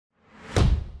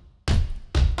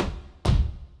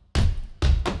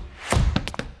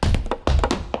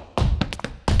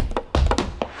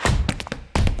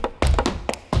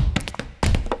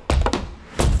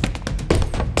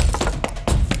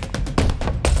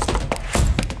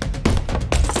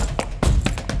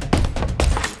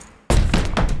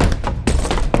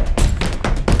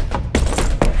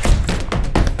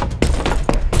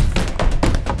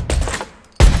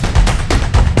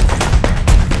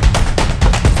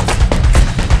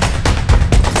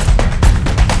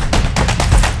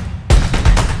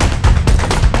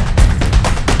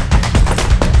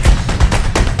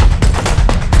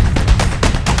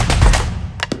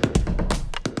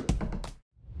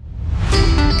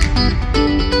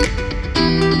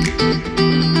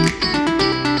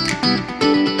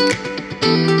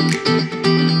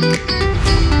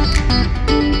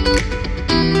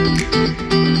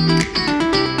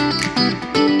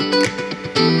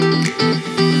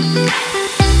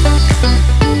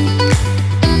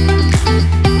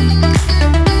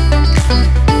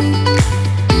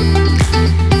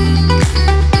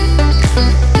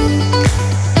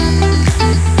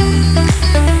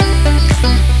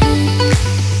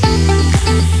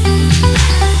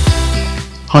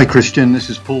Hi Christian, this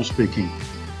is Paul speaking.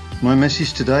 My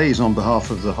message today is on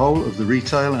behalf of the whole of the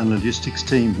retail and logistics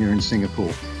team here in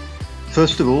Singapore.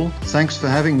 First of all, thanks for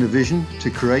having the vision to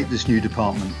create this new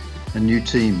department and new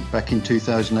team back in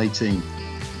 2018.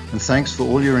 And thanks for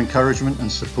all your encouragement and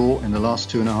support in the last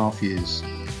 2.5 years.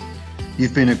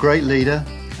 You've been a great leader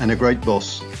and a great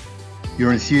boss.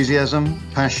 Your enthusiasm,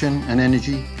 passion and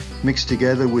energy mixed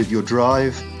together with your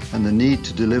drive and the need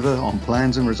to deliver on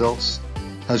plans and results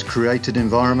has created an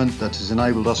environment that has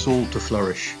enabled us all to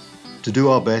flourish, to do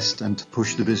our best and to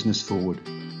push the business forward.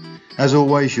 As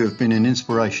always, you have been an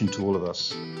inspiration to all of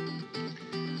us.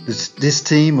 This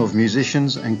team of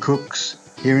musicians and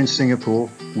cooks here in Singapore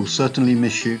will certainly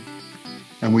miss you,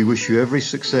 and we wish you every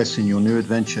success in your new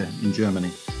adventure in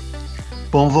Germany.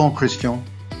 Bon vent, Christian,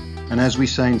 and as we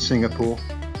say in Singapore,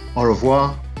 au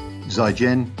revoir,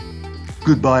 zaijian,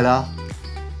 goodbye la,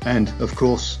 and of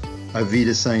course, auf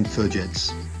Wiedersehen für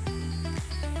jetzt.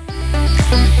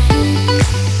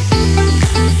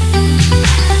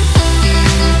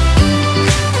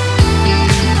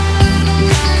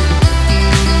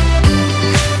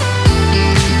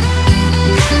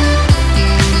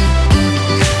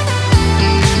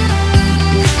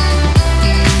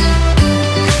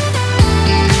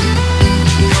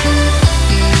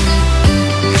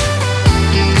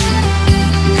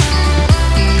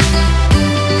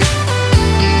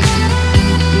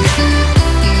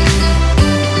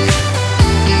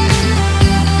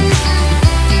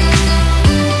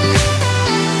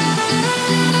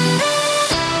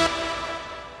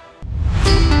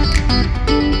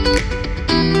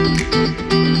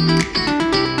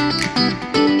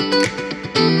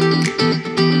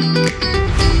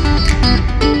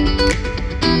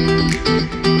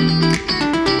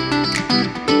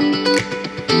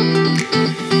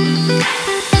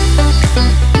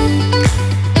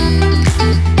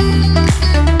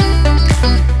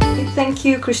 Thank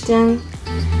you, Christian.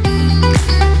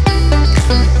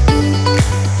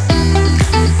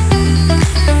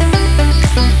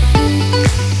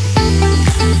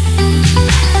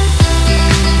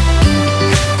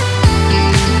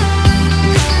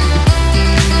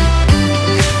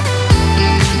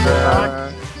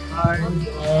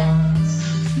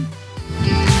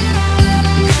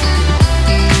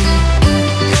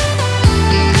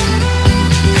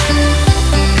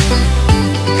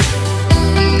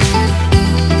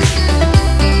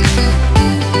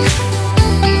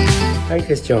 Hi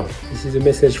Christian, this is a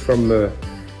message from the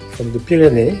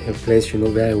Pyrenees, a place you know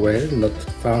very well, not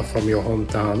far from your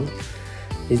hometown.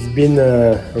 It's been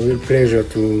a real pleasure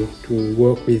to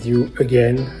work with you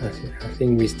again. I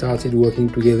think we started working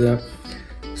together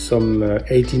some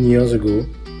 18 years ago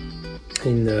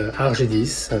in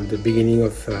Argedis at the beginning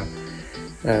of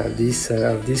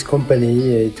this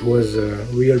company. It was a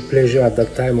real pleasure at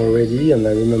that time already, and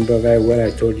I remember very well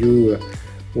I told you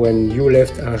when you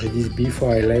left Argedis,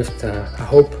 before I left, I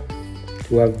hope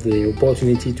to have the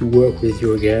opportunity to work with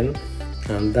you again,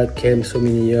 and that came so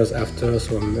many years after,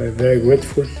 so I'm very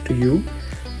grateful to you,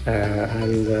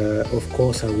 and of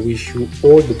course I wish you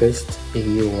all the best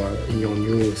in your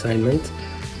new assignment,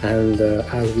 and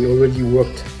as we already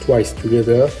worked twice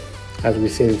together, as we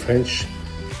say in French,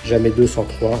 jamais deux sans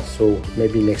trois, so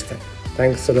maybe next time.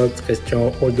 Thanks a lot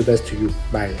Christian, all the best to you,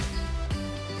 bye.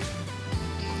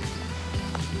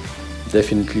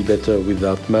 Definitely better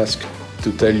without mask.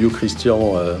 To tell you,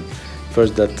 Christian,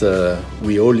 first that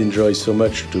we all enjoy so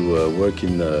much to work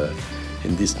in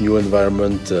this new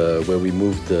environment where we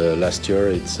moved last year.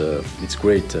 It's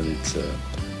great, and it's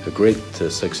a great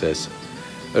success.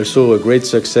 Also, a great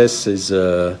success is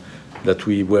that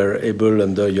we were able,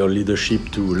 under your leadership,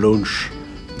 to launch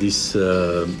this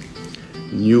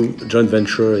new joint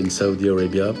venture in Saudi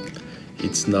Arabia.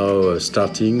 It's now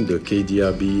starting. The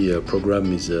KDRB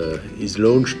program is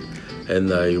launched,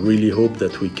 and I really hope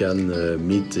that we can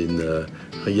meet in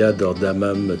Riyadh or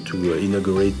Dammam to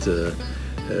inaugurate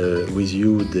with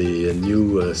you the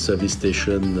new service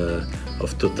station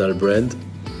of Total brand.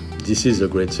 This is a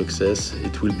great success.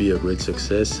 It will be a great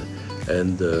success,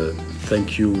 and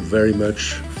thank you very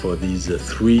much for these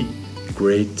 3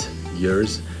 great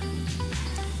years.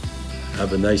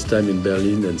 Have a nice time in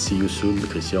Berlin and see you soon,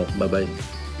 Christian. Bye-bye.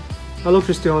 Hello,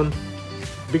 Christian.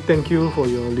 Big thank you for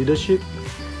your leadership.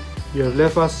 You have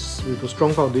left us with a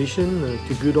strong foundation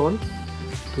to build on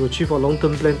to achieve our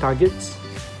long-term plan targets,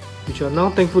 which are now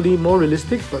thankfully more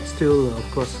realistic, but still,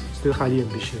 of course, still highly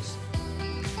ambitious.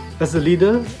 As a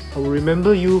leader, I will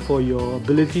remember you for your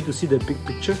ability to see the big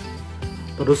picture,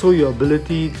 but also your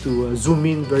ability to zoom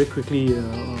in very quickly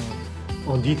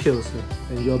on details,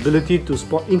 and your ability to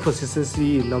spot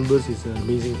inconsistency in numbers is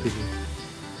amazing to me.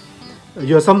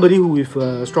 You're somebody who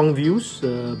with strong views,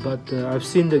 but I've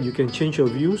seen that you can change your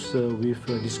views with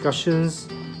discussions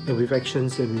and with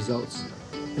actions and results.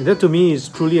 And that to me is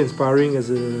truly inspiring as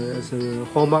a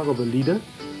hallmark of a leader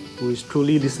who is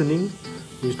truly listening,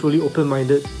 who is truly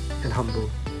open-minded and humble.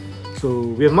 So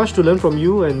we have much to learn from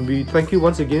you, and we thank you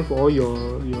once again for all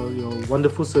your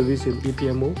wonderful service in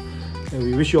APMO, and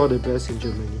we wish you all the best in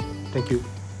Germany. Thank you.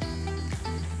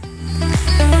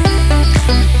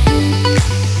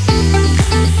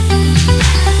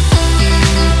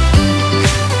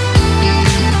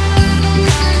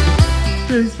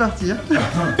 Je laisse partir.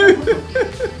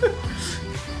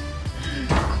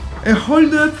 A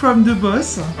hold up from the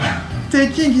boss,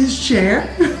 taking his chair.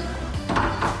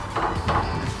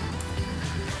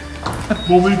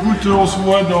 Bon, bah écoute, on se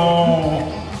voit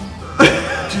dans.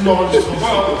 Tu m'enregistres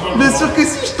pas? Bien sûr que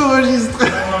si, je t'enregistre.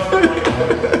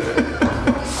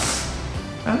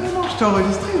 Ah non, je t'ai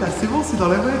enregistré là, c'est bon, c'est dans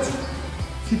la boîte.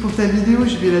 C'est pour ta vidéo,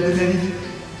 je vais la donner à Lily.